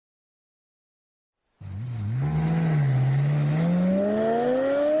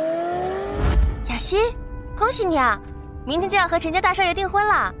西，恭喜你啊！明天就要和陈家大少爷订婚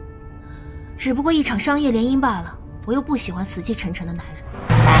啦。只不过一场商业联姻罢了，我又不喜欢死气沉沉的男人。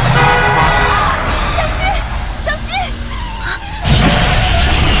小西，小西！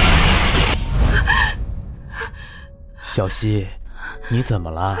小西，你怎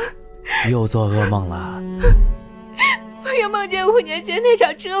么了？又做噩梦了？我又梦见5年前那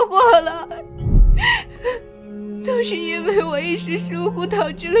场车祸了，都是因为我一时疏忽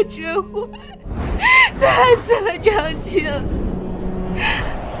导致了车祸，才害死了张静。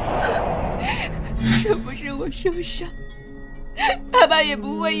要不是我受伤，爸爸也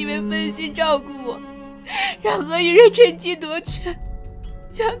不会因为分心照顾我，让何雨人趁机夺权，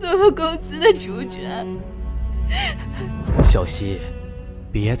抢走了公司的主权。小西，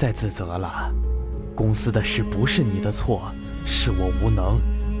别再自责了，公司的事不是你的错，是我无能，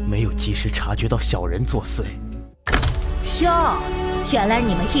没有及时察觉到小人作祟。哟，原来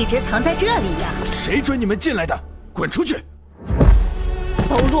你们一直藏在这里呀！谁准你们进来的？滚出去！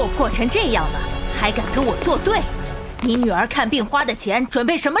都落魄成这样了，还敢跟我作对？你女儿看病花的钱，准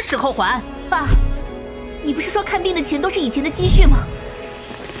备什么时候还？爸，你不是说看病的钱都是以前的积蓄吗？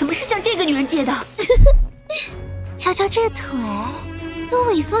怎么是向这个女人借的？瞧瞧这腿，都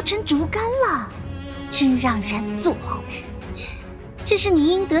萎缩成竹竿了，真让人作呕。这是你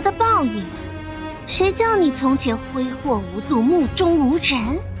应得的报应。谁叫你从前挥霍无度、目中无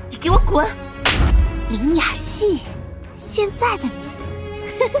人？你给我滚！林雅夕，现在的你，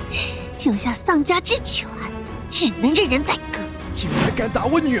就像丧家之犬，只能任人宰割。竟然敢打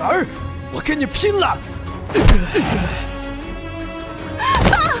我女儿，我跟你拼了！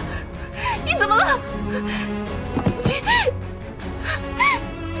爸，你怎么了？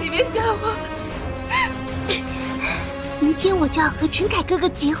你别吓我！明天我就要和陈凯哥哥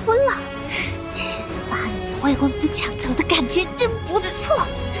结婚了，把你未婚夫抢走的感觉真不错。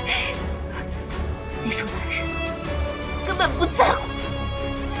那种男人根本不在乎。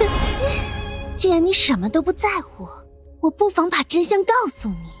既然你什么都不在乎，我不妨把真相告诉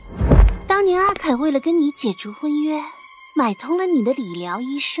你。当年阿凯为了跟你解除婚约，买通了你的理疗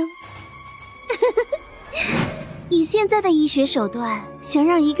医生。以现在的医学手段，想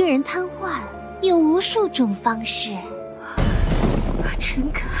让一个人瘫痪，有无数种方式。陈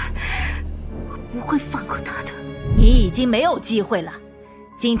凯，我不会放过他的。你已经没有机会了，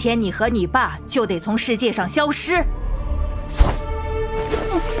今天你和你爸就得从世界上消失。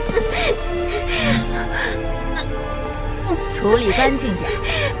处理干净点，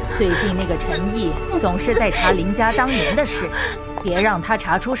最近那个陈毅总是在查林家当年的事，别让他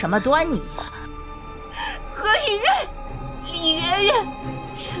查出什么端倪。何雨任、李媛媛、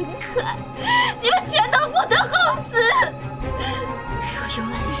陈凯，你们全都不得好死！若有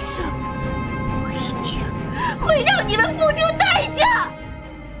来生，我一定会让你们付出代价。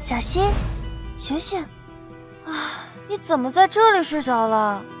小希，醒醒！啊，你怎么在这里睡着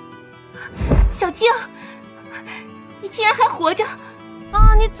了？小静，你竟然还活着！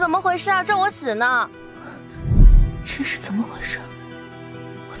啊，你怎么回事啊？咒我死呢？这是怎么回事？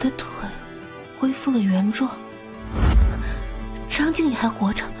我的腿恢复了原状，张静也还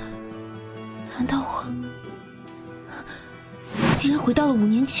活着。难道我竟然回到了5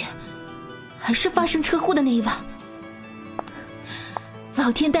年前，还是发生车祸的那一晚？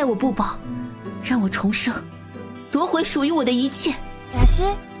老天待我不薄，让我重生，夺回属于我的一切。雅希，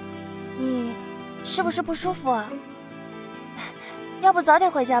你是不是不舒服啊？要不早点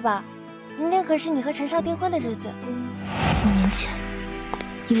回家吧，明天可是你和陈少订婚的日子。5年前，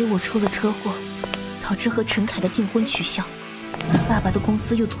因为我出了车祸，导致和陈凯的订婚取消，爸爸的公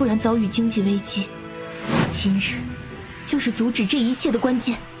司又突然遭遇经济危机。今日就是阻止这一切的关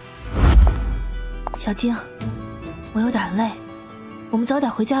键。小静，我有点累，我们早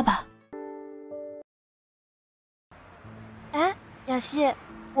点回家吧。哎，雅希，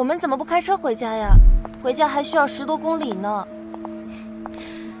我们怎么不开车回家呀？回家还需要10多公里呢。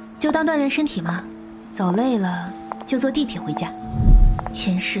就当锻炼身体嘛，走累了就坐地铁回家。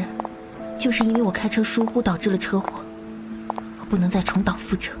前世就是因为我开车疏忽导致了车祸，我不能再重蹈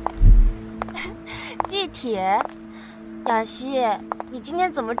覆辙。地铁？雅希，你今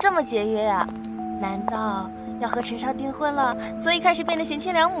天怎么这么节约呀？难道要和陈少订婚了，所以开始变得贤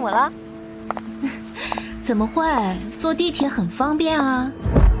妻良母了？怎么会？坐地铁很方便啊！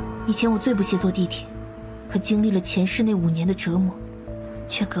以前我最不屑坐地铁，可经历了前世那5年的折磨，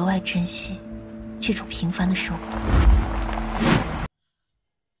却格外珍惜这种平凡的生活。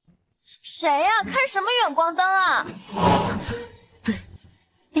谁呀？开什么远光灯啊？对，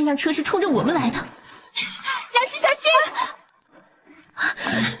那辆车是冲着我们来的。雅希，小心！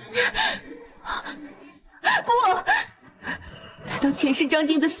不！难道前世张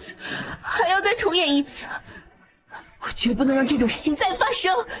静的死还要再重演一次。我绝不能让这种事情再发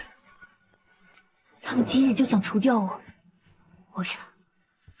生。他们今日就想除掉我，果然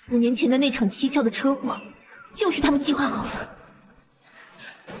5年前的那场蹊跷的车祸就是他们计划好的，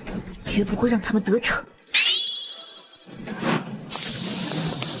绝不会让他们得逞。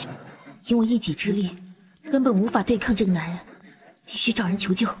以我一己之力根本无法对抗这个男人，必须找人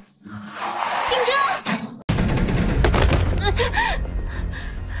求救。停车！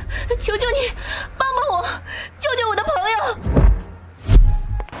求求你，帮帮我，救救我的朋友！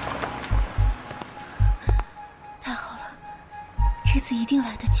太好了，这次一定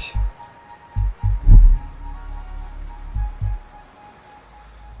来得及。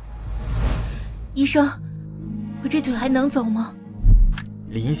医生，我这腿还能走吗？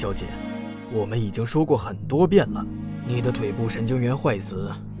林小姐，我们已经说过很多遍了，你的腿部神经元坏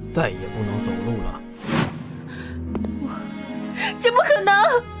死，再也不能走路了。这不可能！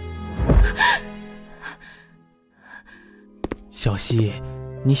小希，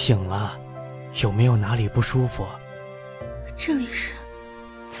你醒了，有没有哪里不舒服？这里是……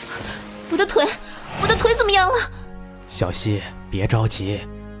我的腿怎么样了？小希，别着急，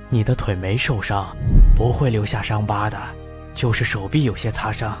你的腿没受伤，不会留下伤疤的，就是手臂有些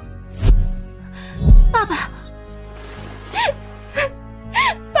擦伤。爸爸，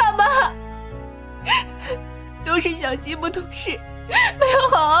爸爸，都是小希不懂事，没有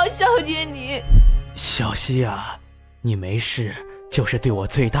好好孝敬你。小希啊，你没事就是对我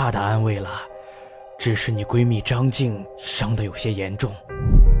最大的安慰了，只是你闺蜜张静伤得有些严重。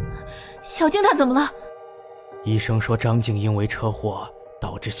小静她怎么了？医生说张静因为车祸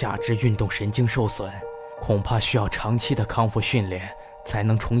导致下肢运动神经受损，恐怕需要长期的康复训练才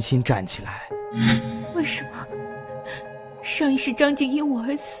能重新站起来。为什么上一世张静因我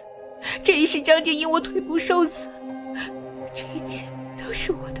而死，这一世张静因我腿部受损？这一切都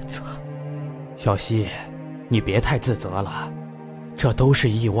是我的错。小希，你别太自责了，这都是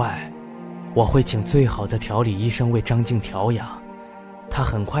意外。我会请最好的调理医生为张静调养，她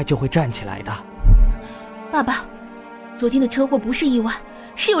很快就会站起来的。爸爸，昨天的车祸不是意外，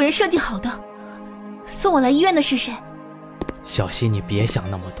是有人设计好的。送我来医院的是谁？小希，你别想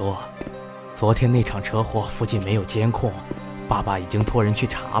那么多。昨天那场车祸附近没有监控，爸爸已经托人去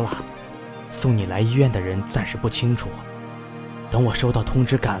查了。送你来医院的人暂时不清楚，等我收到通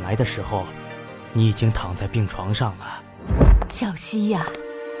知赶来的时候，你已经躺在病床上了。小希呀，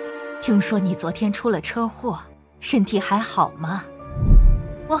听说你昨天出了车祸，身体还好吗？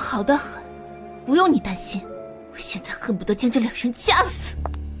我好得很，不用你担心。我现在恨不得将这两人掐死。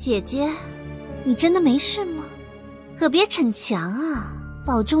姐姐，你真的没事吗？可别逞强啊，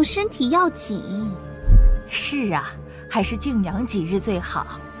保重身体要紧。是啊，还是静养几日最好。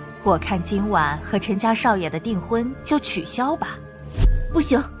我看今晚和陈家少爷的订婚就取消吧。不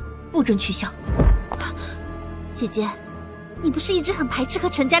行，不准取消。姐姐，你不是一直很排斥和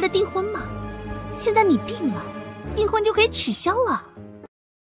陈家的订婚吗？现在你病了，订婚就可以取消了。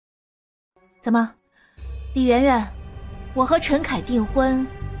怎么，李媛媛，我和陈凯订婚，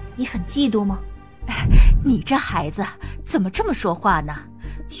你很嫉妒吗？你这孩子怎么这么说话呢？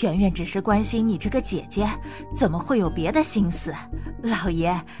媛媛只是关心你这个姐姐，怎么会有别的心思？老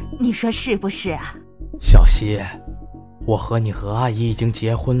爷，你说是不是啊？小希，我和你和阿姨已经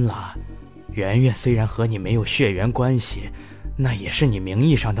结婚了，媛媛虽然和你没有血缘关系，那也是你名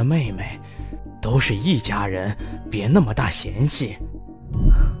义上的妹妹，都是一家人，别那么大嫌隙。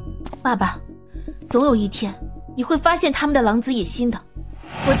爸爸，总有一天你会发现他们的狼子野心的。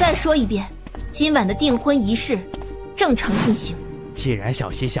我再说一遍，今晚的订婚仪式正常进行。既然小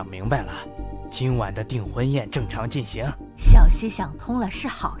希想明白了，今晚的订婚宴正常进行。小希想通了是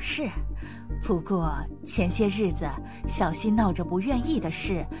好事，不过前些日子小希闹着不愿意的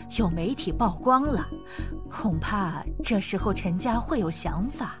事有媒体曝光了，恐怕这时候陈家会有想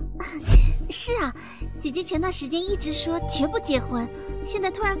法。是啊，姐姐前段时间一直说绝不结婚，现在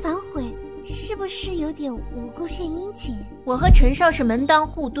突然反悔，是不是有点无故献殷勤？我和陈少是门当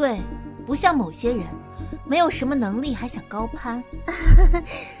户对，不像某些人没有什么能力还想高攀。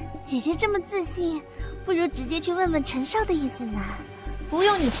姐姐这么自信，不如直接去问问陈少的意思呢。不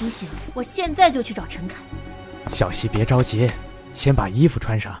用你提醒，我现在就去找陈凯。小希别着急，先把衣服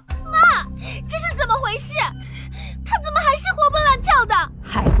穿上。妈，这是怎么回事？他怎么还是活蹦乱跳的？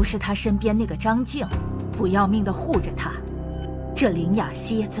还不是他身边那个张静不要命的护着他。这林雅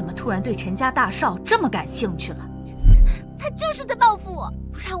溪怎么突然对陈家大少这么感兴趣了？他就是在报复我，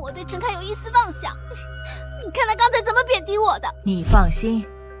不让我对陈凯有一丝妄想。你看他刚才怎么贬低我的？你放心，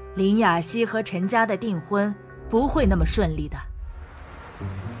林雅溪和陈家的订婚不会那么顺利的。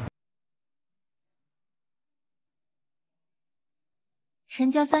陈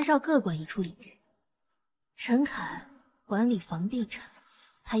家三少各管一处领域，陈凯管理房地产，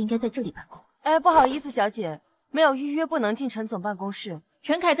他应该在这里办公。哎，不好意思，小姐，没有预约不能进陈总办公室。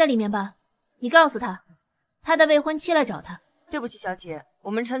陈凯在里面吧？你告诉他，他的未婚妻来找他。对不起，小姐，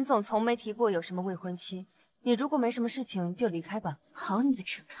我们陈总从没提过有什么未婚妻。你如果没什么事情，就离开吧。好你的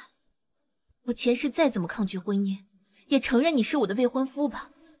陈凯，我前世再怎么抗拒婚姻，也承认你是我的未婚夫吧？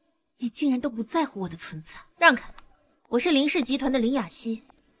你竟然都不在乎我的存在！让开！我是林氏集团的林雅夕，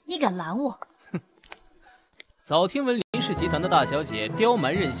你敢拦我？哼！早听闻林氏集团的大小姐刁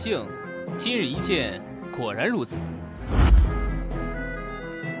蛮任性，今日一见，果然如此。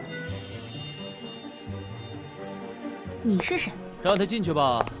你是谁？让她进去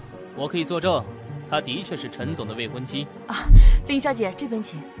吧，我可以作证，她的确是陈总的未婚妻。啊，林小姐，这边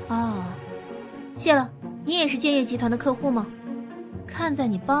请。啊，谢了。你也是建业集团的客户吗？看在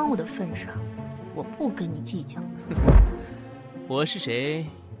你帮我的份上，我不跟你计较。我是谁，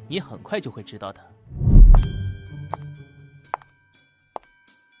你很快就会知道的。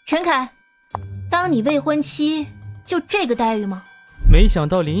陈凯，当你未婚妻就这个待遇吗？没想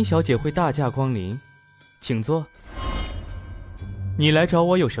到林小姐会大驾光临，请坐。你来找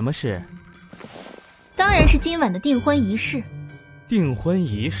我有什么事？当然是今晚的订婚仪式。订婚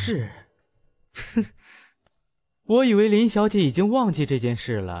仪式？哼，我以为林小姐已经忘记这件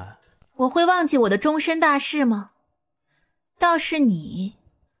事了。我会忘记我的终身大事吗？倒是你，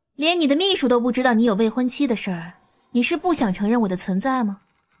连你的秘书都不知道你有未婚妻的事儿，你是不想承认我的存在吗？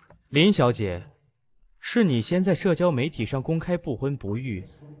林小姐，是你先在社交媒体上公开不婚不育，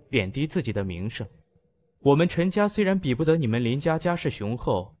贬低自己的名声。我们陈家虽然比不得你们林家家世雄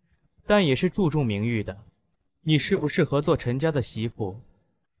厚，但也是注重名誉的。你适不适合做陈家的媳妇，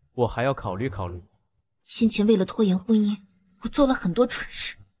我还要考虑考虑。先前为了拖延婚姻，我做了很多蠢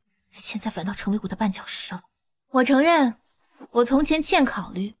事，现在反倒成为我的绊脚石了。我承认，我从前欠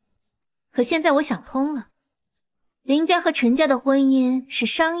考虑，可现在我想通了。林家和陈家的婚姻是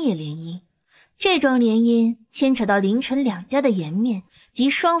商业联姻，这桩联姻牵扯到林陈两家的颜面及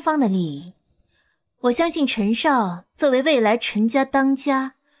双方的利益。我相信陈少作为未来陈家当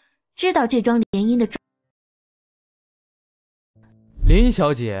家，知道这桩联姻的重。林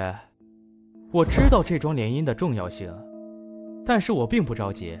小姐，我知道这桩联姻的重要性，但是我并不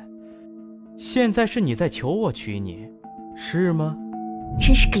着急。现在是你在求我娶你，是吗？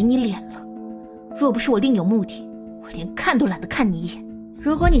真是给你脸了！若不是我另有目的，我连看都懒得看你一眼。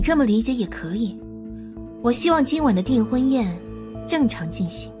如果你这么理解也可以。我希望今晚的订婚宴正常进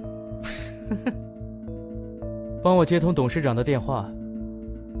行。帮我接通董事长的电话。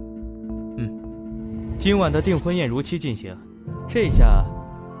今晚的订婚宴如期进行，这下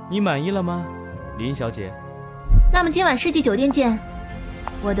你满意了吗，林小姐？那么今晚世纪酒店见，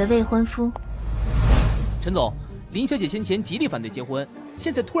我的未婚夫。陈总，林小姐先前极力反对结婚，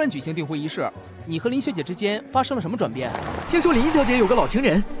现在突然举行订婚仪式，你和林小姐之间发生了什么转变？听说林小姐有个老情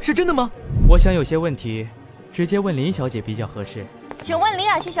人，是真的吗？我想有些问题直接问林小姐比较合适。请问林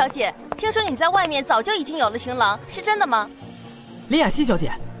雅曦小姐，听说你在外面早就已经有了情郎，是真的吗？林雅曦小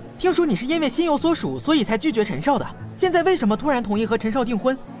姐，听说你是因为心有所属，所以才拒绝陈少的，现在为什么突然同意和陈少订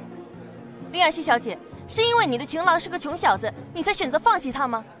婚？林雅曦小姐，是因为你的情郎是个穷小子，你才选择放弃他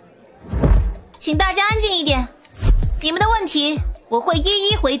吗？请大家安静一点，你们的问题我会一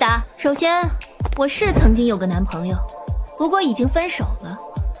一回答。首先，我是曾经有个男朋友，不过已经分手了。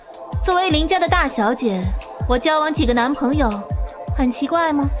作为林家的大小姐，我交往几个男朋友，很奇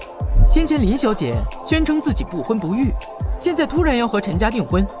怪吗？先前林小姐宣称自己不婚不育，现在突然要和陈家订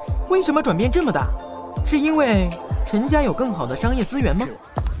婚，为什么转变这么大？是因为陈家有更好的商业资源吗？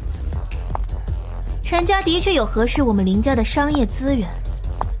陈家的确有合适我们林家的商业资源，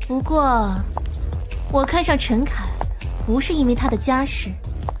不过我看上陈凯不是因为他的家世，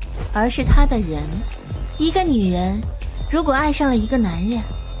而是他的人。一个女人如果爱上了一个男人，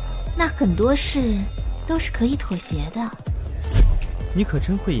那很多事都是可以妥协的。你可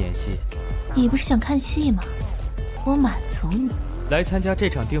真会演戏。你不是想看戏吗？我满足你。来参加这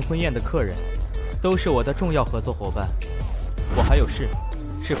场订婚宴的客人都是我的重要合作伙伴，我还有事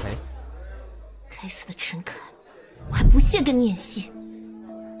陪。该死的陈凯，我还不屑跟你演戏。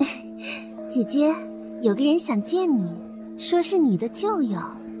姐姐，有个人想见你，说是你的旧友。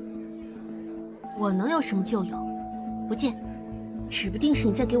我能有什么旧友？不见，指不定是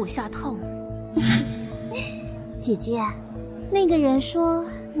你在给我下套呢。姐姐，那个人说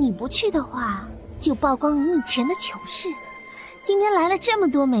你不去的话，就曝光你以前的糗事。今天来了这么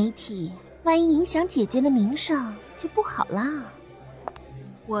多媒体，万一影响姐姐的名声，就不好啦。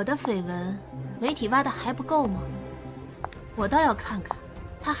我的绯闻，媒体挖的还不够吗？我倒要看看，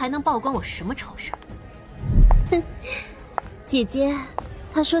他还能曝光我什么丑事。哼，姐姐，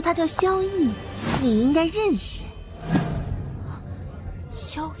他说他叫萧逸，你应该认识。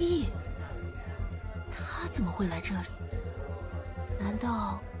萧逸，他怎么会来这里？难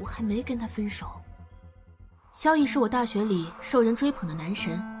道我还没跟他分手？萧逸是我大学里受人追捧的男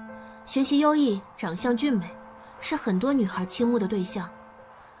神，学习优异，长相俊美，是很多女孩倾慕的对象。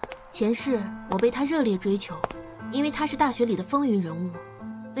前世我被他热烈追求，因为他是大学里的风云人物。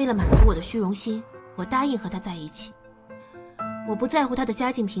为了满足我的虚荣心，我答应和他在一起。我不在乎他的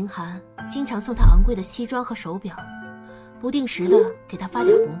家境贫寒，经常送他昂贵的西装和手表，不定时的给他发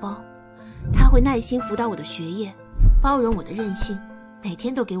点红包。他会耐心辅导我的学业，包容我的任性，每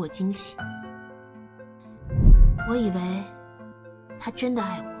天都给我惊喜。我以为他真的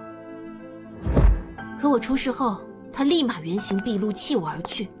爱我，可我出事后，他立马原形毕露，弃我而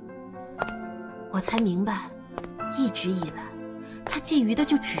去。我才明白，一直以来，他觊觎的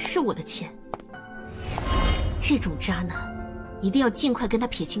就只是我的钱。这种渣男，一定要尽快跟他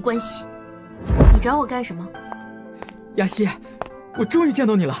撇清关系。你找我干什么？雅西，我终于见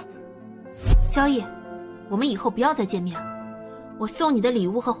到你了。萧逸，我们以后不要再见面了。我送你的礼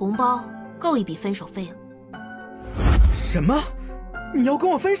物和红包够一笔分手费了。什么？你要跟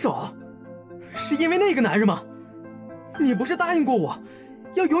我分手？是因为那个男人吗？你不是答应过我，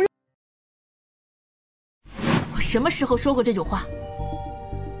要永远……我什么时候说过这种话？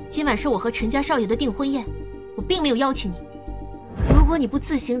今晚是我和陈家少爷的订婚宴，我并没有邀请你。如果你不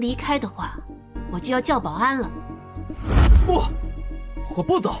自行离开的话，我就要叫保安了。不，我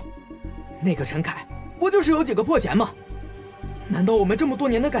不走。那个陈凯不就是有几个破钱吗？难道我们这么多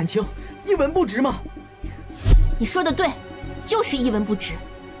年的感情一文不值吗？你说的对，就是一文不值。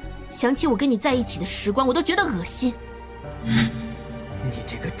想起我跟你在一起的时光，我都觉得恶心。你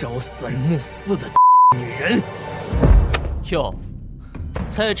这个朝三暮四的女人！哟，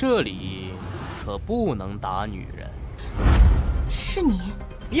在这里可不能打女人。是你？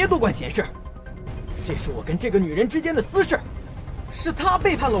别多管闲事，这是我跟这个女人之间的私事，是她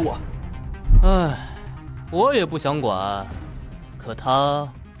背叛了我。唉，我也不想管，可她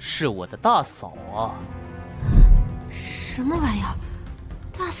是我的大嫂啊。什么玩意儿？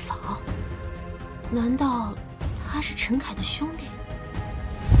大嫂？难道他是陈凯的兄弟？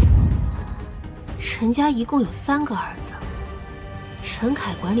陈家一共有3个儿子，陈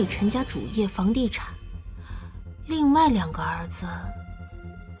凯管理陈家主业房地产，另外2个儿子，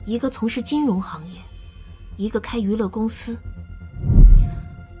一个从事金融行业，一个开娱乐公司。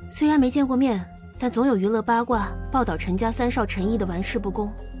虽然没见过面，但总有娱乐八卦报道陈家3少陈毅的玩世不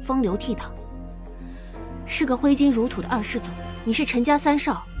恭，风流倜傥，是个挥金如土的二世祖。你是陈家3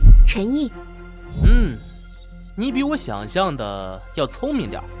少陈毅。你比我想象的要聪明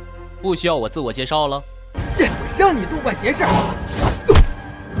点，不需要我自我介绍了。让你多管闲事。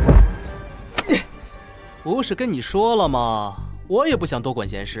不是跟你说了吗？我也不想多管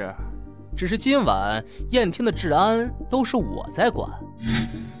闲事，只是今晚宴厅的治安都是我在管。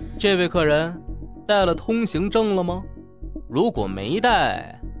这位客人带了通行证了吗？如果没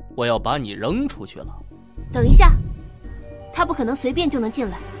带，我要把你扔出去了。等一下，他不可能随便就能进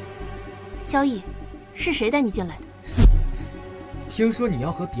来。萧逸，是谁带你进来的？听说你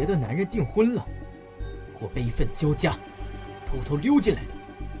要和别的男人订婚了，我悲愤交加，偷偷溜进来的。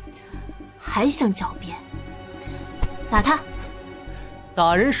还想狡辩？打他！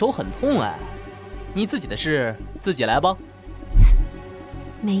打人手很痛哎，你自己的事自己来吧。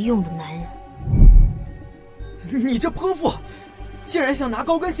没用的男人！你这泼妇，竟然想拿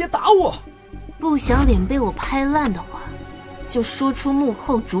高跟鞋打我！不想脸被我拍烂的话，就说出幕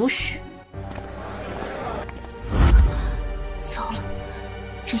后主使。糟了，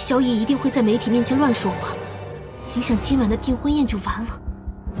这萧逸一定会在媒体面前乱说话，影响今晚的订婚宴就完了。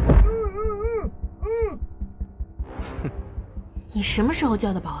你什么时候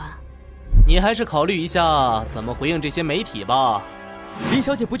叫的保安？你还是考虑一下怎么回应这些媒体吧。林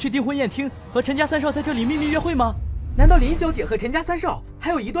小姐不去订婚宴厅，和陈家3少在这里秘密约会吗？难道林小姐和陈家3少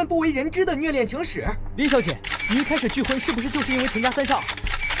还有一段不为人知的虐恋情史？林小姐，你一开始拒婚是不是就是因为陈家3少？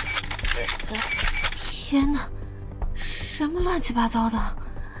天哪，什么乱七八糟的！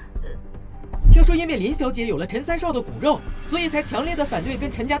听说因为林小姐有了陈3少的骨肉，所以才强烈的反对跟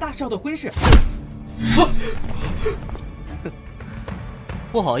陈家大少的婚事。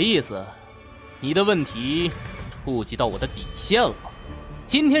不好意思，你的问题触及到我的底线了。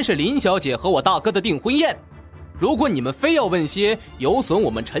今天是林小姐和我大哥的订婚宴，如果你们非要问些有损我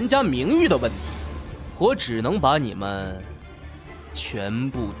们陈家名誉的问题，我只能把你们全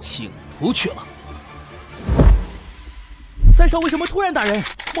部请出去了。3少为什么突然打人？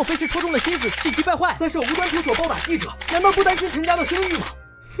莫非是戳中了心思，气急败坏？ 3少无端出手暴打记者，难道不担心陈家的声誉吗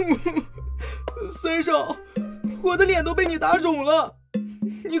？3少，我的脸都被你打肿了。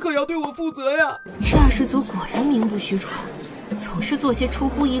你可要对我负责呀！这二世祖果然名不虚传，总是做些出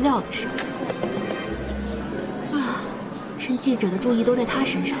乎意料的事。啊，趁记者的注意都在他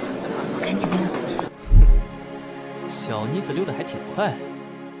身上，我赶紧溜吧。小妮子溜得还挺快。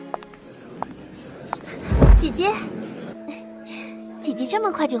姐姐，姐姐这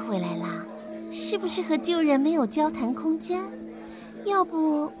么快就回来啦？是不是和旧人没有交谈空间？要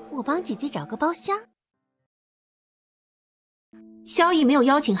不我帮姐姐找个包厢？萧逸没有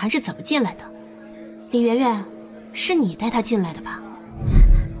邀请函是怎么进来的？李媛媛，是你带她进来的吧？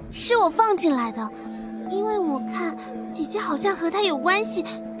是我放进来的，因为我看姐姐好像和他有关系，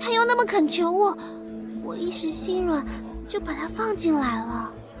她又那么恳求我，我一时心软就把她放进来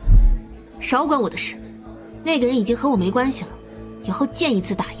了。少管我的事，那个人已经和我没关系了，以后见一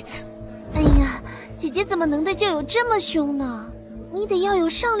次打一次。哎呀，姐姐怎么能对旧友这么凶呢？你得要有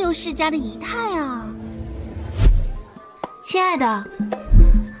上流世家的仪态啊！亲爱的，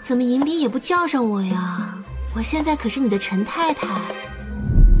怎么银币也不叫上我呀？我现在可是你的陈太太。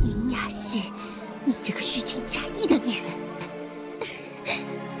林雅夕，你这个虚情假意的女人，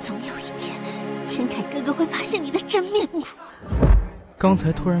总有一天，陈凯哥哥会发现你的真面目。刚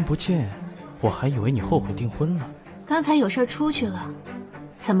才突然不见，我还以为你后悔订婚了。刚才有事出去了，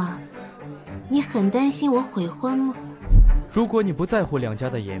怎么？你很担心我悔婚吗？如果你不在乎两家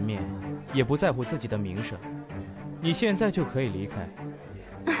的颜面，也不在乎自己的名声，你现在就可以离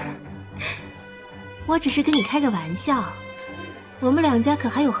开。我只是跟你开个玩笑，我们两家可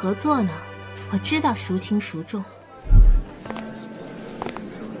还有合作呢，我知道孰轻孰重。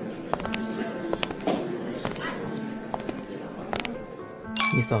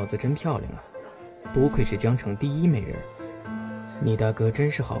你嫂子真漂亮啊，不愧是江城第一美人。你大哥真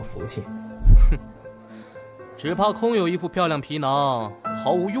是好福气。哼，只怕空有一副漂亮皮囊，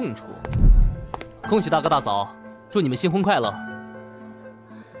毫无用处。恭喜大哥大嫂，祝你们新婚快乐。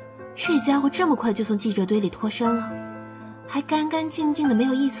这家伙这么快就从记者堆里脱身了，还干干净净的，没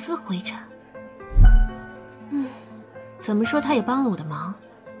有一丝灰尘。怎么说他也帮了我的忙，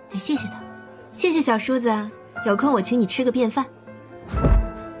得谢谢他。谢谢小叔子，有空我请你吃个便饭。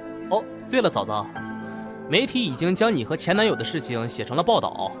哦，对了，嫂子，媒体已经将你和前男友的事情写成了报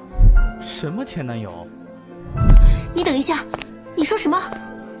道。什么前男友？你等一下，你说什么？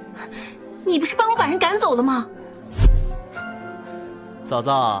你不是帮我把人赶走了吗？嫂子，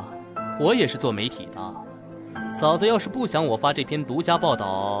我也是做媒体的。嫂子要是不想我发这篇独家报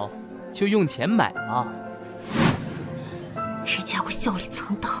道，就用钱买吧。这家伙笑里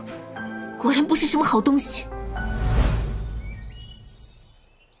藏刀，果然不是什么好东西。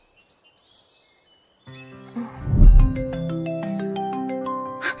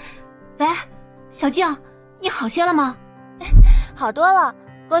喂，小静，你好些了吗？好多了，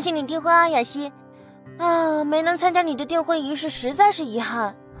恭喜你订婚啊，雅西。啊，没能参加你的订婚仪式，实在是遗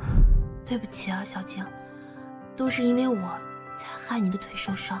憾。对不起啊，小静，都是因为我才害你的腿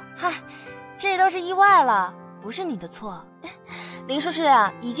受伤。嗨，这都是意外了，不是你的错。林叔叔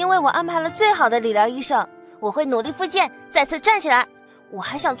呀，已经为我安排了最好的理疗医生，我会努力复健，再次站起来。我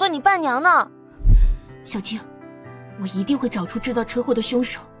还想做你伴娘呢。小静，我一定会找出制造车祸的凶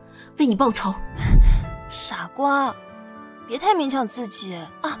手，为你报仇。傻瓜，别太勉强自己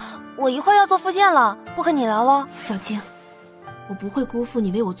啊！我一会儿要做复健了，不和你聊了。小静，我不会辜负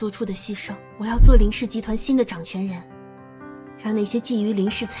你为我做出的牺牲。我要做林氏集团新的掌权人，让那些觊觎林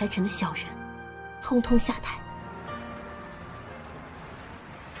氏财产的小人通通下台。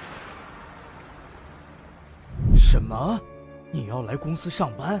什么？你要来公司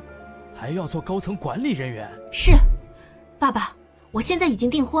上班，还要做高层管理人员？是，爸爸，我现在已经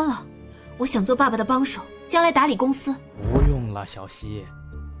订婚了，我想做爸爸的帮手，将来打理公司。不用了，小希，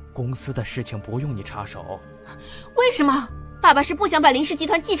公司的事情不用你插手。为什么？爸爸是不想把林氏集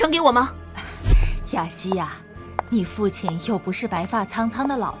团继承给我吗？雅西呀，你父亲又不是白发苍苍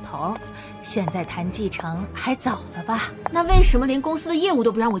的老头，现在谈继承还早了吧？那为什么连公司的业务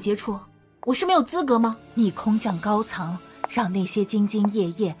都不让我接触？我是没有资格吗？你空降高层，让那些兢兢业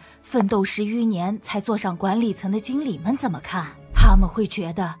业奋斗10余年才坐上管理层的经理们怎么看？他们会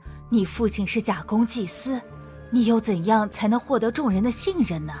觉得你父亲是假公济私，你又怎样才能获得众人的信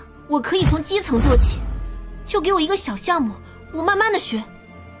任呢？我可以从基层做起，就给我一个小项目，我慢慢的学。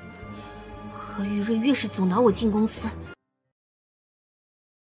何玉瑞越是阻挠我进公司。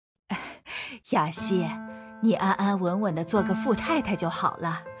雅西，你安安稳稳的做个富太太就好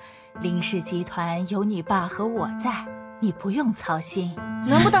了。林氏集团有你爸和我在，你不用操心。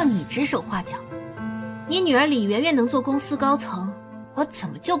轮不到你指手画脚。你女儿李媛媛能做公司高层，我怎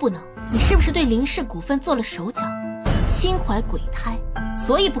么就不能？你是不是对林氏股份做了手脚，心怀鬼胎，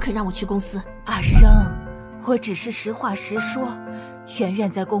所以不肯让我去公司？阿生，我只是实话实说，圆圆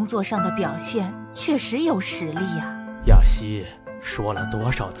在工作上的表现确实有实力呀。雅西，说了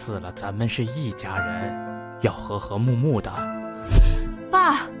多少次了，咱们是一家人，要和和睦睦的。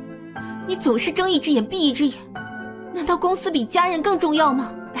爸，你总是睁一只眼闭一只眼，难道公司比家人更重要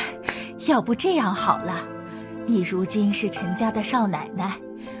吗？要不这样好了，你如今是陈家的少奶奶，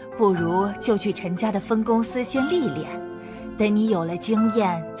不如就去陈家的分公司先历练，等你有了经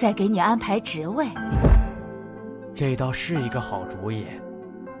验，再给你安排职位。这倒是一个好主意。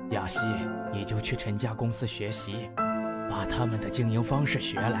雅西，你就去陈家公司学习，把他们的经营方式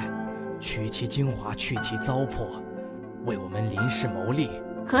学来，取其精华，去其糟粕，为我们林氏谋利。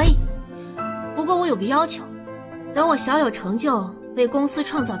可以，不过我有个要求，等我小有成就，为公司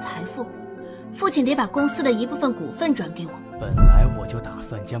创造财富，父亲得把公司的一部分股份转给我。本来我就打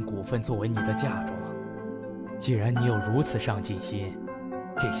算将股份作为你的嫁妆，既然你有如此上进心，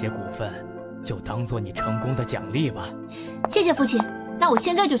这些股份就当做你成功的奖励吧。谢谢父亲，那我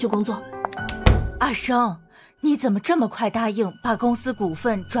现在就去工作。阿生，你怎么这么快答应把公司股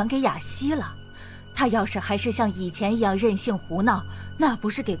份转给雅西了？他要是还是像以前一样任性胡闹，那不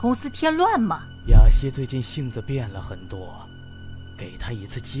是给公司添乱吗？雅西最近性子变了很多，给他一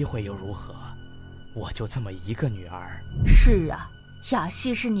次机会又如何？我就这么一个女儿。是啊，雅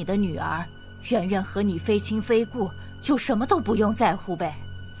西是你的女儿，圆圆和你非亲非故，就什么都不用在乎呗。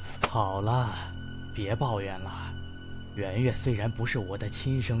好了，别抱怨了。圆圆虽然不是我的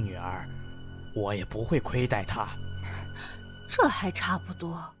亲生女儿，我也不会亏待她。这还差不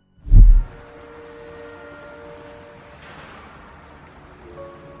多。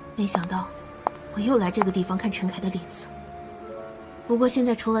没想到我又来这个地方看陈凯的脸色，不过现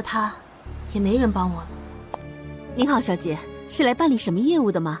在除了他也没人帮我了。您好，小姐，是来办理什么业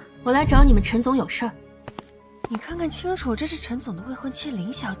务的吗？我来找你们陈总有事儿。你看看清楚，这是陈总的未婚妻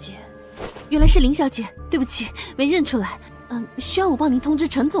林小姐。原来是林小姐，对不起，没认出来。需要我帮您通知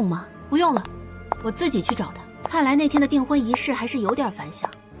陈总吗？不用了，我自己去找他。看来那天的订婚仪式还是有点反响，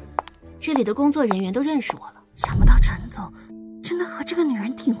这里的工作人员都认识我了。想不到陈总真的和这个女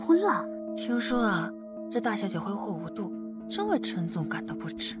人订婚了。听说啊，这大小姐挥霍无度，真为陈总感到不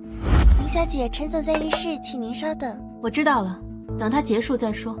值。林小姐，陈总在浴室，请您稍等。我知道了，等他结束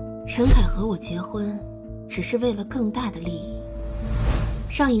再说。陈凯和我结婚，只是为了更大的利益。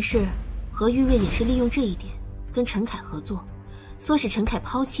上一世，何玉瑞也是利用这一点，跟陈凯合作，唆使陈凯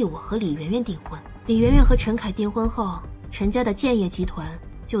抛弃我和李媛媛订婚。李媛媛和陈凯订婚后，陈家的建业集团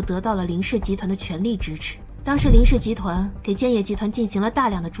就得到了林氏集团的全力支持。当时林氏集团给建业集团进行了大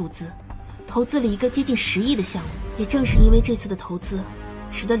量的注资，投资了一个接近10亿的项目。也正是因为这次的投资，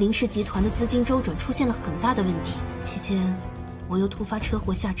使得林氏集团的资金周转出现了很大的问题。期间我又突发车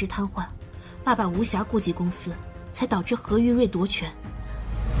祸下肢瘫痪，爸爸无暇顾及公司，才导致何玉瑞夺权。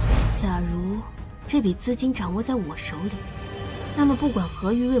假如这笔资金掌握在我手里，那么不管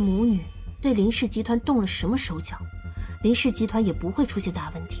何玉瑞母女对林氏集团动了什么手脚，林氏集团也不会出现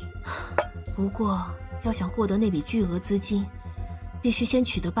大问题。不过要想获得那笔巨额资金，必须先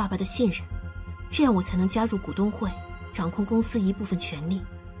取得爸爸的信任，这样我才能加入股东会，掌控公司一部分权利。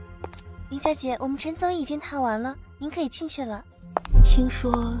林小姐，我们陈总已经谈完了，您可以进去了。听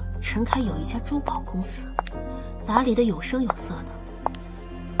说陈凯有一家珠宝公司，打理得有声有色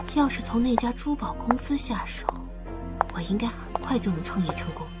的。要是从那家珠宝公司下手，我应该很快就能创业成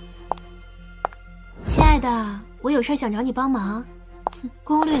功。亲爱的，我有事想找你帮忙。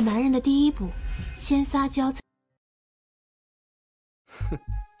攻略男人的第一步，先撒娇。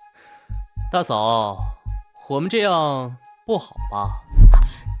大嫂，我们这样不好吧？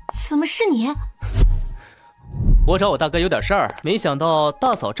怎么是你？我找我大哥有点事儿，没想到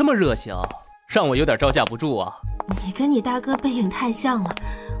大嫂这么热情，让我有点招架不住啊。你跟你大哥背影太像了，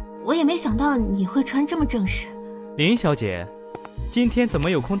我也没想到你会穿这么正式。林小姐，今天怎么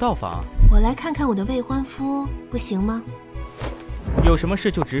有空到访？我来看看我的未婚夫，不行吗？有什么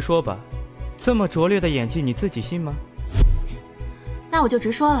事就直说吧，这么拙劣的演技你自己信吗？那我就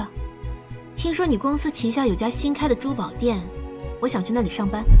直说了，听说你公司旗下有家新开的珠宝店，我想去那里上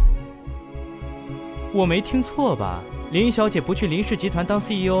班。我没听错吧？林小姐不去林氏集团当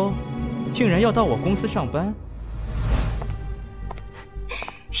CEO， 竟然要到我公司上班？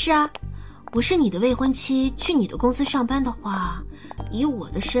是啊，我是你的未婚妻，去你的公司上班的话，以我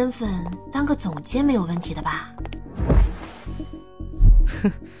的身份当个总监没有问题的吧？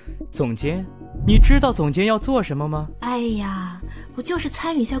哼，总监？你知道总监要做什么吗？哎呀，不就是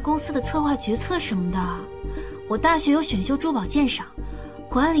参与一下公司的策划决策什么的。我大学有选修珠宝鉴赏，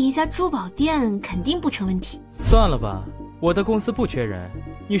管理一家珠宝店肯定不成问题。算了吧，我的公司不缺人。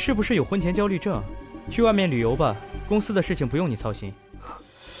你是不是有婚前焦虑症？去外面旅游吧，公司的事情不用你操心。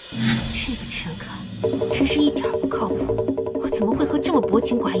这个陈凯真是一点不靠谱，我怎怎么会和这么薄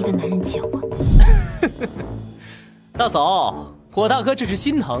情寡义的男人结婚？大嫂，我大哥这是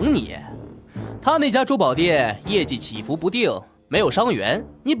心疼你。他那家珠宝店业绩起伏不定，没有伤员，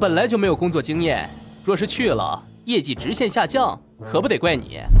你本来就没有工作经验，若是去了，业绩直线下降，可不得怪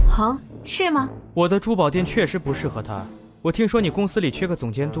你。好，是吗？我的珠宝店确实不适合他。我听说你公司里缺个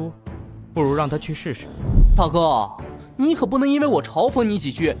总监督，不如让他去试试。大哥，你可不能因为我嘲讽你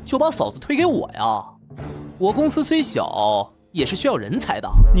几句就把嫂子推给我呀。我公司虽小，也是需要人才的。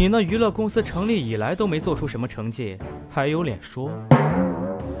你那娱乐公司成立以来都没做出什么成绩，还有脸说？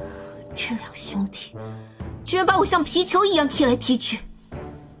这两兄弟居然把我像皮球一样踢来踢去，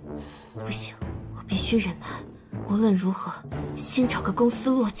不行，我必须忍耐，无论如何先找个公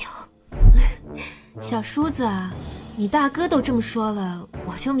司落脚。小叔子，你大哥都这么说了，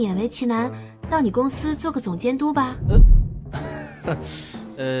我就勉为其难到你公司做个总监督吧。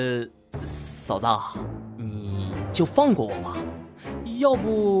嫂子，你就放过我吧，要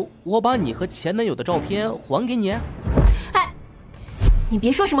不我把你和前男友的照片还给你。哎，你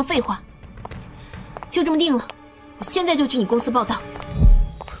别说什么废话，就这么定了，我现在就去你公司报道。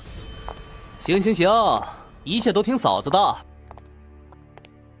行，一切都听嫂子的。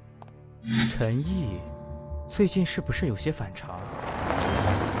陈毅最近是不是有些反常？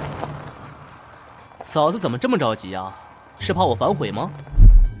嫂子怎么这么着急啊？是怕我反悔吗？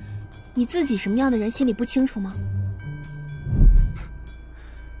你自己什么样的人心里不清楚吗？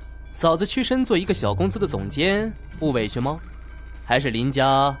嫂子屈身做一个小公司的总监，不委屈吗？还是林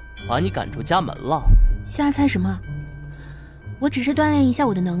家把你赶出家门了？瞎猜什么？我只是锻炼一下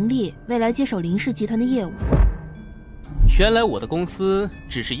我的能力，未来接手林氏集团的业务。原来我的公司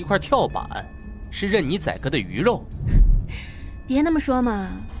只是一块跳板，是任你宰割的鱼肉。别那么说嘛，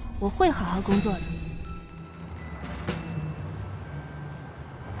我会好好工作的。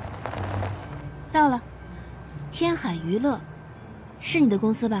到了，天海娱乐，是你的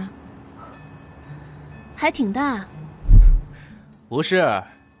公司吧？还挺大。不是，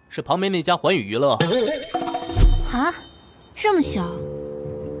是旁边那家环宇娱乐。啊，这么小，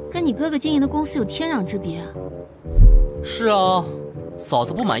跟你哥哥经营的公司有天壤之别啊。是啊，嫂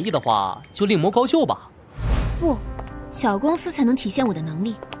子不满意的话，就另谋高就吧。不，小公司才能体现我的能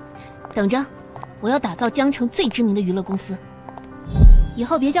力。等着，我要打造江城最知名的娱乐公司。以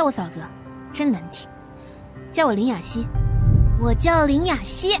后别叫我嫂子，真难听，叫我林雅曦。我叫林雅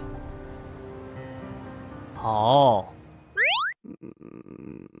曦。好。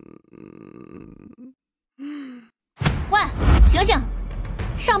喂，醒醒，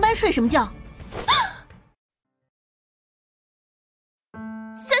上班睡什么觉？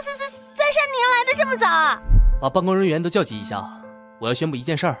三山，您来的这么早啊？把办公人员都叫集一下，我要宣布一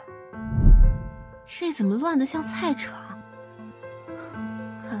件事儿。这怎么乱得像菜场？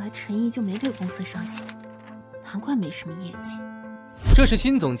看来陈毅就没对公司上心，难怪没什么业绩。这是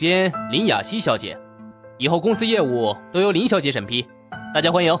新总监林雅曦小姐，以后公司业务都由林小姐审批，大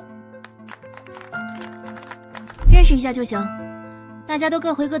家欢迎。认识一下就行，大家都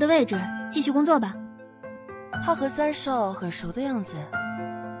各回各的位置，继续工作吧。他和三少很熟的样子，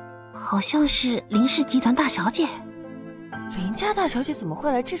好像是林氏集团大小姐。林家大小姐怎么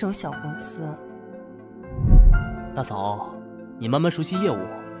会来这种小公司？大嫂，你慢慢熟悉业务，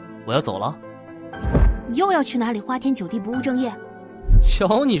我要走了。你又要去哪里花天酒地不务正业？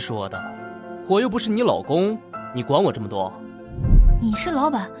瞧你说的，我又不是你老公，你管我这么多？你是老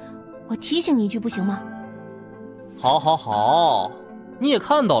板，我提醒你一句不行吗？好，你也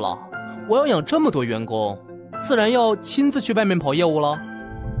看到了，我要养这么多员工，自然要亲自去外面跑业务了。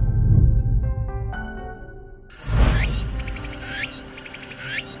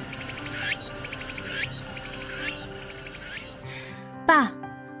爸，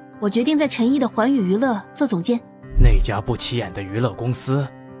我决定在陈毅的环宇娱乐做总监。那家不起眼的娱乐公司，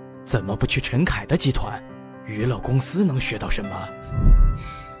怎么不去陈凯的集团？娱乐公司能学到什么？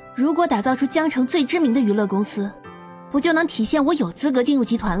如果打造出江城最知名的娱乐公司，不就能体现我有资格进入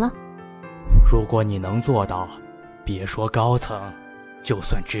集团了？如果你能做到，别说高层，就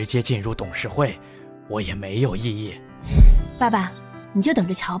算直接进入董事会，我也没有异议。爸爸，你就等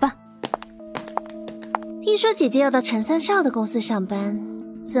着瞧吧。听说姐姐要到陈三少的公司上班，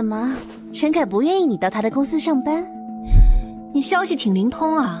怎么，陈凯不愿意你到他的公司上班？你消息挺灵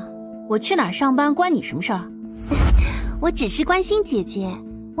通啊，我去哪儿上班关你什么事儿？我只是关心姐姐，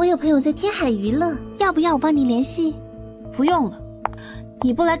我有朋友在天海娱乐，要不要我帮你联系？不用了，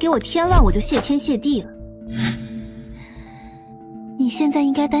你不来给我添乱，我就谢天谢地了。你现在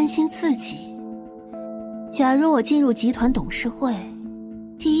应该担心自己。假如我进入集团董事会，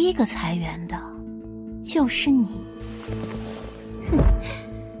第一个裁员的就是你。哼，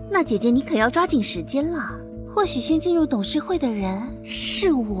那姐姐你可要抓紧时间了，或许先进入董事会的人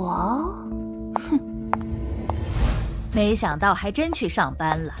是我。哼，没想到还真去上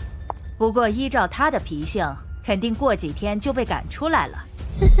班了。不过依照他的脾性，肯定过几天就被赶出来了。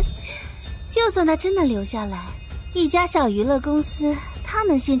就算他真的留下来，一家小娱乐公司，他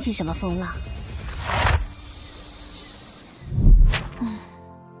能掀起什么风浪？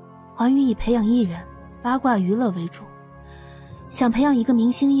环宇以培养艺人、八卦娱乐为主，想培养一个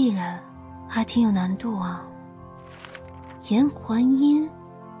明星艺人，还挺有难度啊。严环音，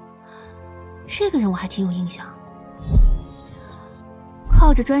这个人我还挺有印象，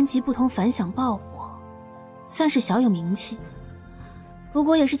靠着专辑不同反响爆火，算是小有名气。不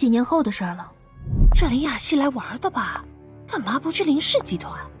过也是几年后的事儿了。这林雅熙来玩的吧？干嘛不去林氏集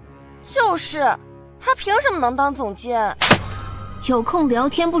团？就是，他凭什么能当总监？有空聊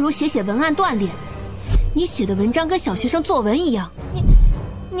天不如写写文案锻炼。你写的文章跟小学生作文一样。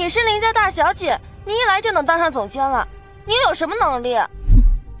你是林家大小姐，你一来就能当上总监了，你有什么能力？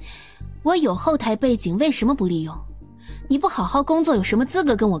我有后台背景，为什么不利用？你不好好工作，有什么资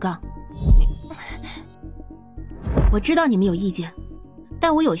格跟我杠？我知道你们有意见，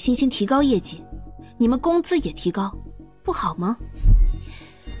但我有信心提高业绩，你们工资也提高，不好吗？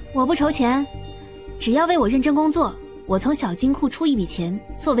我不筹钱，只要为我认真工作，我从小金库出一笔钱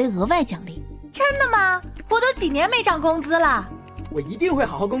作为额外奖励。真的吗？我都几年没涨工资了。我一定会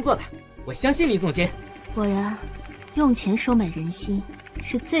好好工作的，我相信林总监。果然，用钱收买人心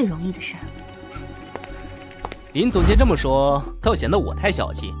是最容易的事儿。林总监这么说，倒显得我太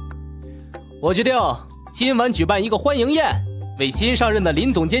小气。我决定今晚举办一个欢迎宴，为新上任的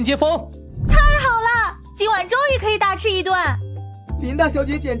林总监接风。太好了，今晚终于可以大吃一顿。林大小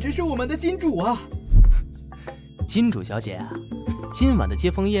姐简直是我们的金主啊！金主小姐，今晚的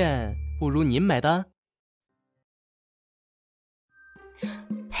接风宴不如您买单。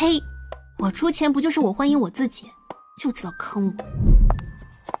呸！我出钱不就是我欢迎我自己，就知道坑我。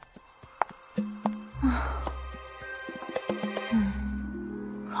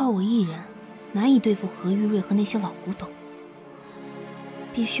靠我一人难以对付何玉瑞和那些老古董，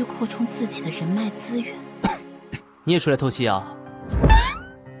必须扩充自己的人脉资源。你也出来透气啊？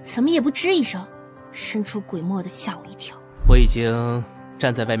怎么也不吱一声，神出鬼没的吓我一跳。我已经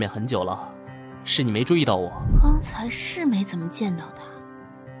站在外面很久了，是你没注意到我。刚才是没怎么见到他，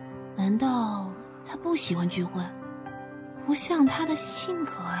难道他不喜欢聚会？不像他的性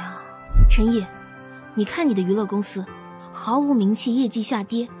格呀。陈烨，你看你的娱乐公司，毫无名气，业绩下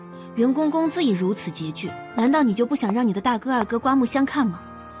跌，员工工资已如此拮据，难道你就不想让你的大哥二哥刮目相看吗？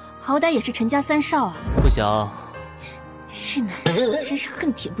好歹也是陈家三少啊。不想。是男人，真是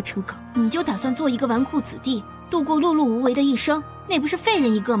恨铁不成钢。你就打算做一个纨绔子弟，度过碌碌无为的一生，那不是废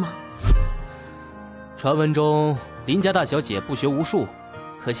人一个吗？传闻中林家大小姐不学无术，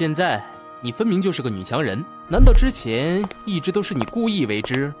可现在你分明就是个女强人，难道之前一直都是你故意为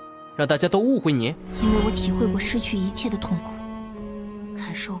之，让大家都误会你？因为我体会过失去一切的痛苦，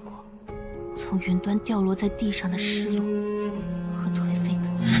感受过从云端掉落在地上的失落和颓废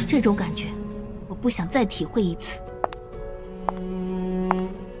感，这种感觉我不想再体会一次。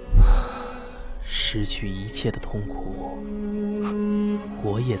失去一切的痛苦，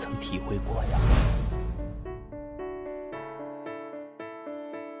我也曾体会过呀。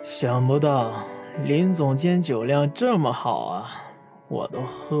想不到林总监酒量这么好啊，我都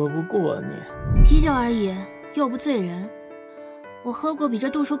喝不过你。啤酒而已，又不醉人。我喝过比这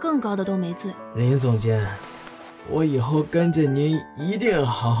度数更高的都没醉。林总监，我以后跟着您一定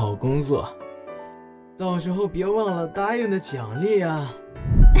好好工作，到时候别忘了答应的奖励啊。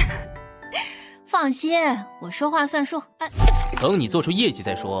放心，我说话算数。等你做出业绩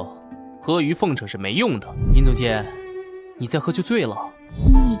再说，阿谀奉承是没用的。林总监，你再喝就醉了。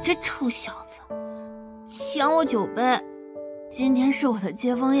你这臭小子，抢我酒杯！今天是我的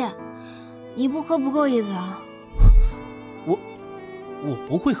接风宴，你不喝不够意思啊！我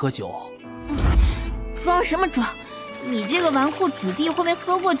不会喝酒。装什么装？你这个纨绔子弟会没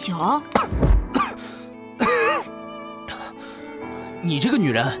喝过酒？你这个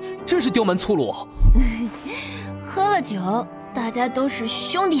女人真是刁蛮粗鲁。喝了酒，大家都是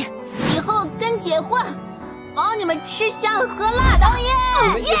兄弟，以后跟姐混，保你们吃香喝辣的。耶！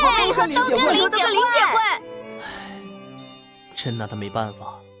以后都跟林姐混。真拿他没办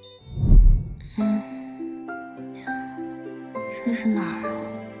法。这是哪儿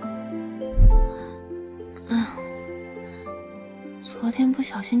啊？昨天不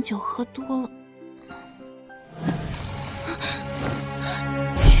小心酒喝多了。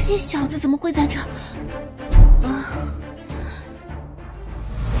这小子怎么会在这？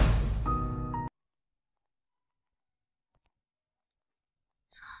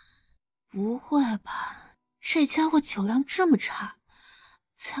不会吧？这家伙酒量这么差，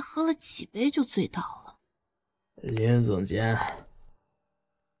才喝了几杯就醉倒了。林总监，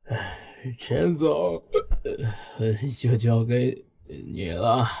陈总，就交给你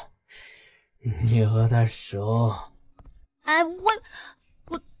了，你和他熟。哎，我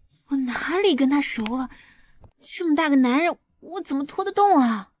哪里跟他熟啊？这么大个男人，我怎么拖得动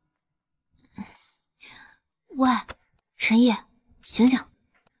啊？喂，陈烨，醒醒，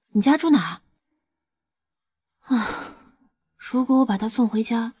你家住哪儿？啊，如果我把他送回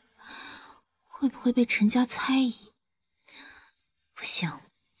家，会不会被陈家猜疑？不行，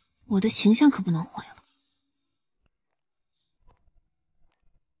我的形象可不能毁了。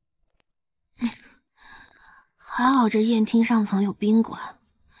还好这宴厅上层有宾馆，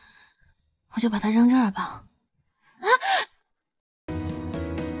我就把它扔这儿吧。啊！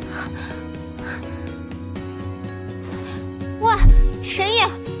喂，陈烨，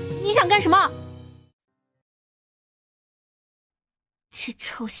你想干什么？这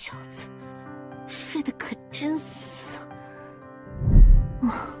臭小子睡得可真死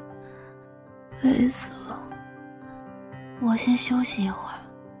啊！累死了，我先休息一会儿，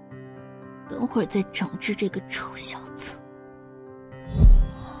等会儿再整治这个臭小子。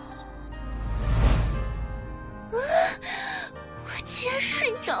我竟然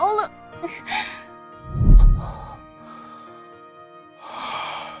睡着了。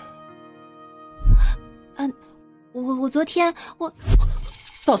我昨天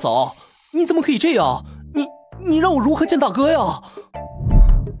大嫂，你怎么可以这样？你让我如何见大哥呀？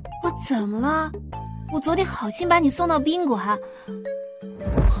我怎么了？我昨天好心把你送到宾馆。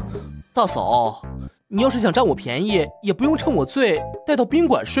大嫂，你要是想占我便宜，也不用趁我醉带到宾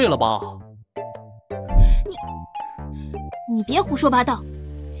馆睡了吧？你别胡说八道。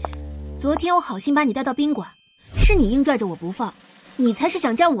昨天我好心把你带到宾馆，是你硬拽着我不放，你才是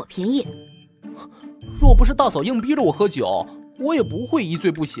想占我便宜。若不是大嫂硬逼着我喝酒，我也不会一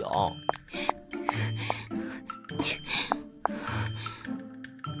醉不醒。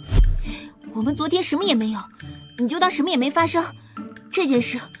我们昨天什么也没有，你就当什么也没发生。这件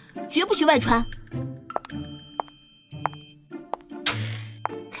事绝不许外传。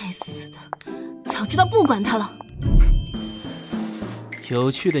该死的，早知道不管他了。有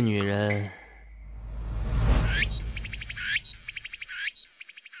趣的女人。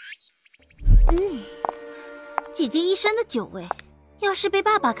姐姐一身的酒味，要是被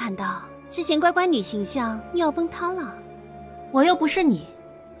爸爸看到，之前乖乖女形象又要崩塌了。我又不是你，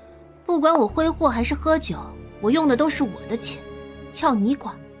不管我挥霍还是喝酒，我用的都是我的钱，要你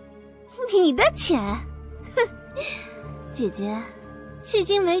管？你的钱？哼，姐姐，迄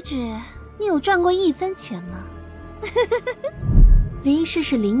今为止，你有赚过1分钱吗？林氏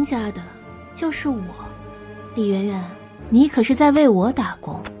是林家的，就是我。李媛媛，你可是在为我打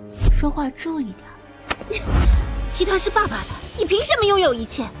工，说话注意点。集团是爸爸的，你凭什么拥有一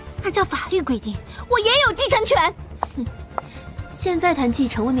切？按照法律规定，我也有继承权。现在谈继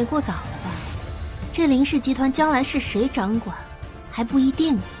承未免过早了吧？这林氏集团将来是谁掌管，还不一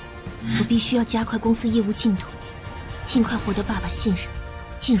定呢。我必须要加快公司业务进度，尽快获得爸爸信任，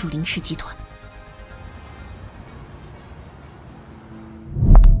进入林氏集团。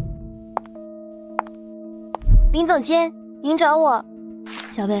林总监，您找我。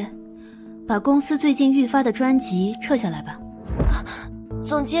小薇，把公司最近预发的专辑撤下来吧。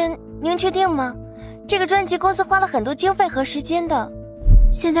总监，您确定吗？这个专辑公司花了很多经费和时间的。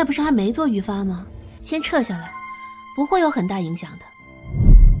现在不是还没做预发吗？先撤下来，不会有很大影响的。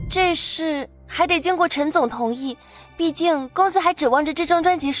这事还得经过陈总同意，毕竟公司还指望着这张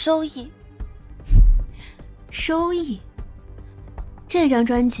专辑收益。收益？这张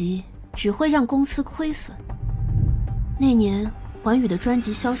专辑只会让公司亏损。那年环宇的专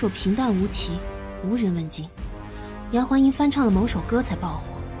辑销售平淡无奇，无人问津，杨环英翻唱了某首歌才爆火。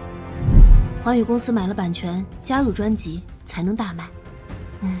环宇公司买了版权，加入专辑才能大卖。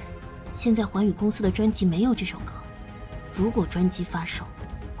现在环宇公司的专辑没有这首歌，如果专辑发售，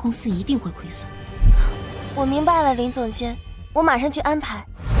公司一定会亏损。我明白了，林总监，我马上去安排。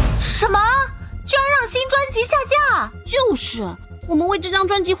什么？居然让新专辑下架？就是，我们为这张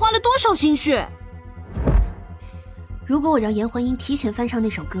专辑花了多少心血。如果我让严环英提前翻唱那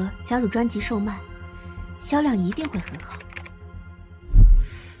首歌，加入专辑售卖，销量一定会很好。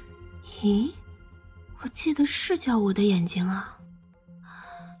咦，我记得是叫我的眼睛啊，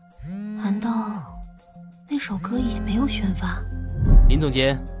难道那首歌也没有宣发？林总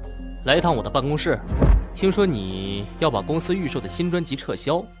监，来一趟我的办公室，听说你要把公司预售的新专辑撤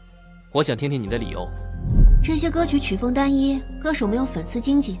销，我想听听你的理由。这些歌曲曲风单一，歌手没有粉丝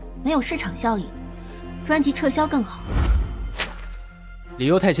经济，没有市场效应，专辑撤销更好。理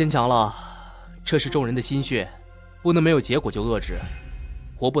由太牵强了，这是众人的心血，不能没有结果就遏制，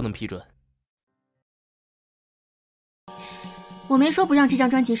我不能批准。我没说不让这张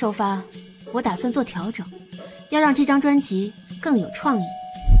专辑首发，我打算做调整，要让这张专辑更有创意。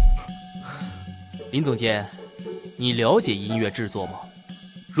林总监，你了解音乐制作吗？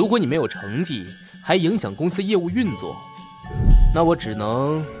如果你没有成绩，还影响公司业务运作，那我只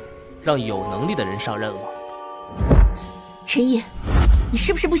能让有能力的人上任了。陈毅，你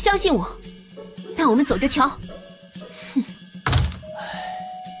是不是不相信我？让我们走着瞧。哼。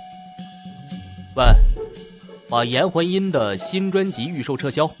喂，把严环音的新专辑预售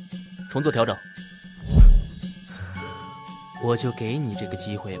撤销，重做调整。我就给你这个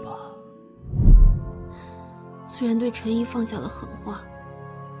机会吧。虽然对陈毅放下了狠话，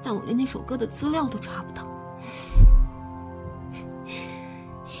但我连那首歌的资料都查不到。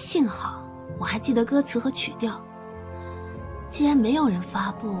幸好我还记得歌词和曲调。既然没有人发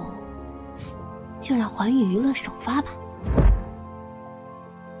布，就让环宇娱乐首发吧。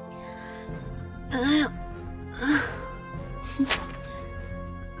哎呀，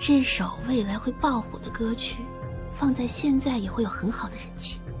这首未来会爆火的歌曲，放在现在也会有很好的人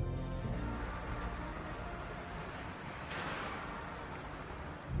气。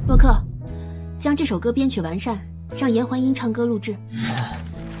洛克，将这首歌编曲完善，让严环音唱歌录制。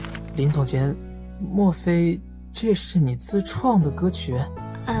林总监，莫非这是你自创的歌曲？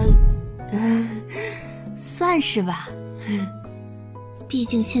算是吧。毕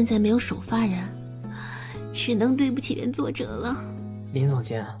竟现在没有首发人，只能对不起原作者了。林总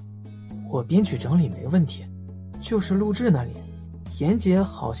监，我编曲整理没问题，就是录制那里，严姐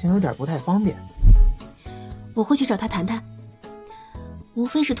好像有点不太方便。我会去找她谈谈。无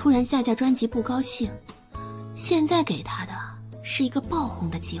非是突然下架专辑不高兴，现在给她的是一个爆红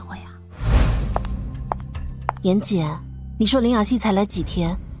的机会啊。严姐，你说林雅夕才来几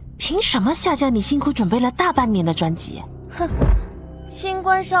天，凭什么下架你辛苦准备了大半年的专辑？哼，新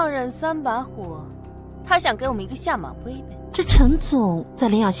官上任3把火，他想给我们一个下马威呗。这陈总在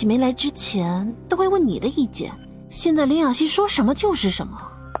林雅夕没来之前都会问你的意见，现在林雅夕说什么就是什么。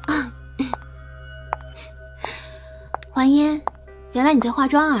环音，原来你在化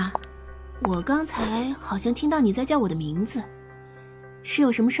妆啊？我刚才好像听到你在叫我的名字，是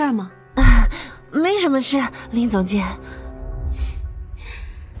有什么事儿吗？没什么事，林总监。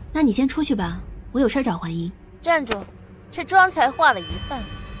那你先出去吧，我有事找环音。站住！这妆才化了一半，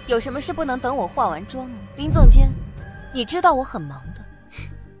有什么事不能等我化完妆吗？林总监，你知道我很忙的。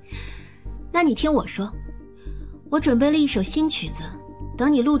那你听我说，我准备了一首新曲子，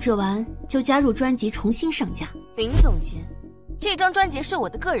等你录制完就加入专辑重新上架。林总监，这张专辑是我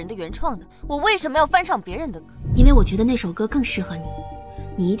的个人的原创的，我为什么要翻唱别人的歌？因为我觉得那首歌更适合你，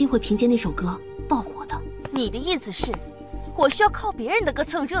你一定会凭借那首歌爆火的。你的意思是，我需要靠别人的歌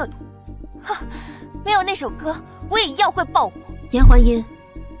蹭热度？哈，没有那首歌，我也一样会爆火。严环音，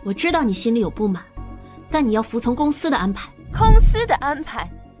我知道你心里有不满，但你要服从公司的安排。公司的安排？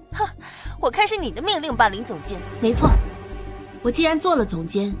哼，我看是你的命令吧，林总监。没错，我既然做了总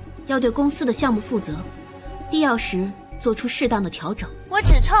监，要对公司的项目负责，必要时做出适当的调整。我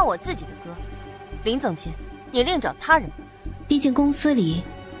只唱我自己的歌，林总监，你另找他人吧。毕竟公司里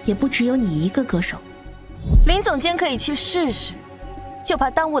也不只有你一个歌手。林总监可以去试试，就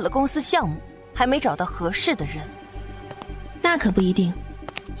怕耽误了公司项目，还没找到合适的人。那可不一定。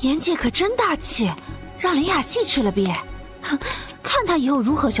严姐可真大气，让林雅夕吃了瘪，看她以后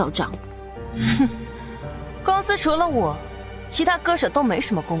如何嚣张。哼，公司除了我，其他歌手都没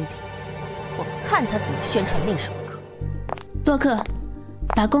什么功底，我看他怎么宣传那首歌。洛克，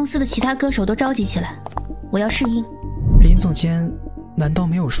把公司的其他歌手都召集起来，我要试音。林总监难道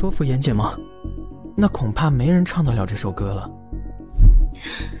没有说服严姐吗？那恐怕没人唱得了这首歌了。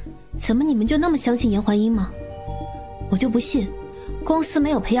怎么你们就那么相信严环音吗？我就不信公司没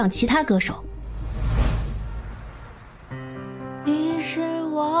有培养其他歌手。你是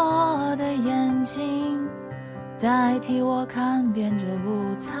我的眼睛，代替我看遍这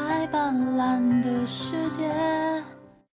五彩斑斓的世界。